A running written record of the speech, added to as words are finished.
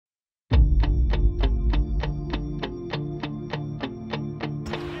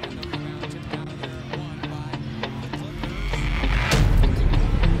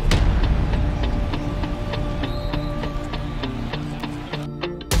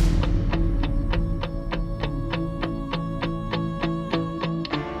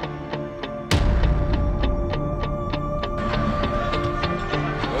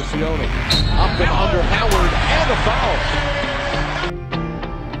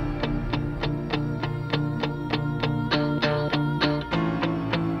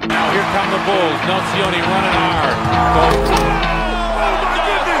come the Bulls. Nocioni running hard. Oh my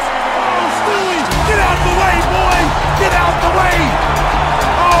goodness! Oh, Stewie! Get out the way, boy! Get out the way!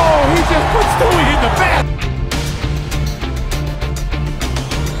 Oh, he just put Stewie in the back!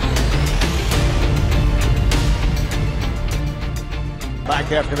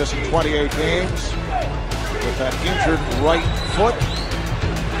 Back after missing 28 games with that injured right foot.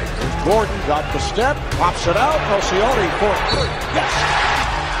 Gordon got the step, pops it out. Nocioni for yes!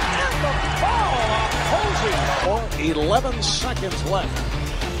 And the ball opposing. 11 seconds left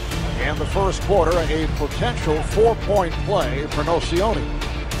in the first quarter. A potential 4-point play for Nocioni.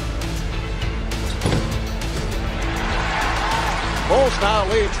 Bulls now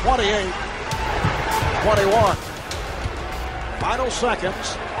lead 28-21. Final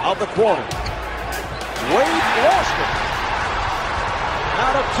seconds of the quarter. Wade lost it.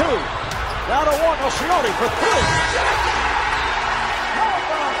 Down to 2. Down to 1. Nocioni for 3. How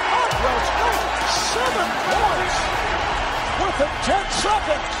about Andrés? 7 points within 10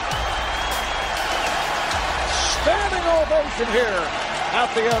 seconds. Standing ovation here at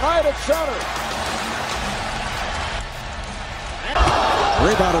the United Center.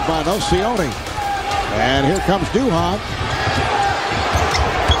 Rebounded by Nocioni. And here comes Duhan.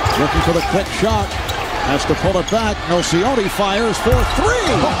 Looking for the quick shot. Has to pull it back. Nocioni fires for 3.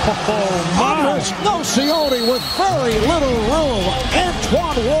 Andrés Nocioni with very little room.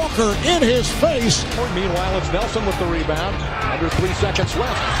 Antoine Walker in his face. Meanwhile, it's Nelson with the rebound. Under 3 seconds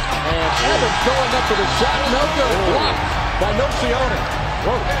left. And Evans going up for the shot. No good. Blocked by Nocioni.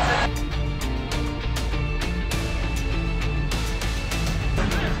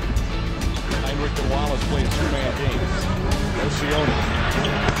 Heinrich and Wallace played 2-man games. Nocioni.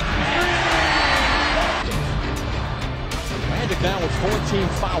 Magic now with 14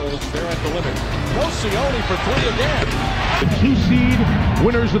 fouls. They're at the limit. Nocioni for 3 again. The 2 seed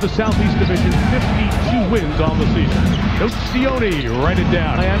winners of the Southeast Division, 52 wins on the season. Nocioni, write it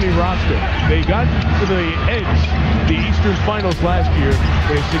down. Miami roster. They got to the edge, the Eastern Finals last year,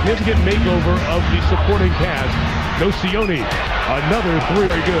 with a significant makeover of the supporting cast. Nocioni, another 3.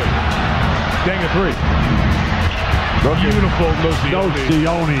 Very good. Dang a 3. Beautiful Nocioni.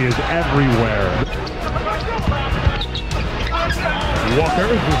 Nocioni is everywhere. Walker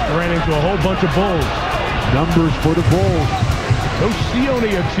just ran into a whole bunch of Bulls. Numbers for the Bulls.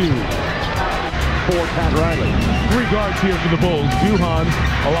 Nocioni a 2. For Pat Riley. 3 guards here for the Bulls. Duhan,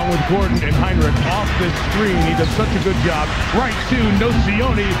 along with Gordon and Heinrich, off this screen. He does such a good job. Right to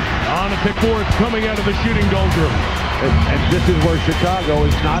Nocioni on a pick fourth coming out of the shooting doldrum. And this is where Chicago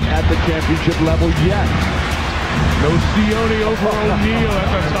is not at the championship level yet. Nocioni over O'Neal.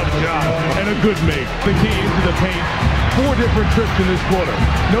 That's a tough job. And a good make. The key into the paint. 4 different trips in this quarter.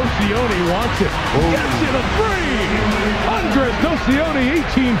 Nocioni wants it. Gets it a 3. Andrés Nocioni,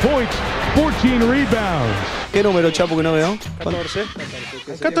 18 points, 14 rebounds. ¿Qué número, Chapu, que no veo? 14.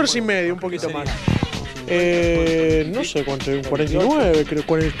 14 y medio, un poquito más. No sé cuánto, un 49, creo,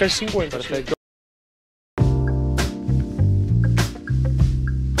 casi 50. Perfecto.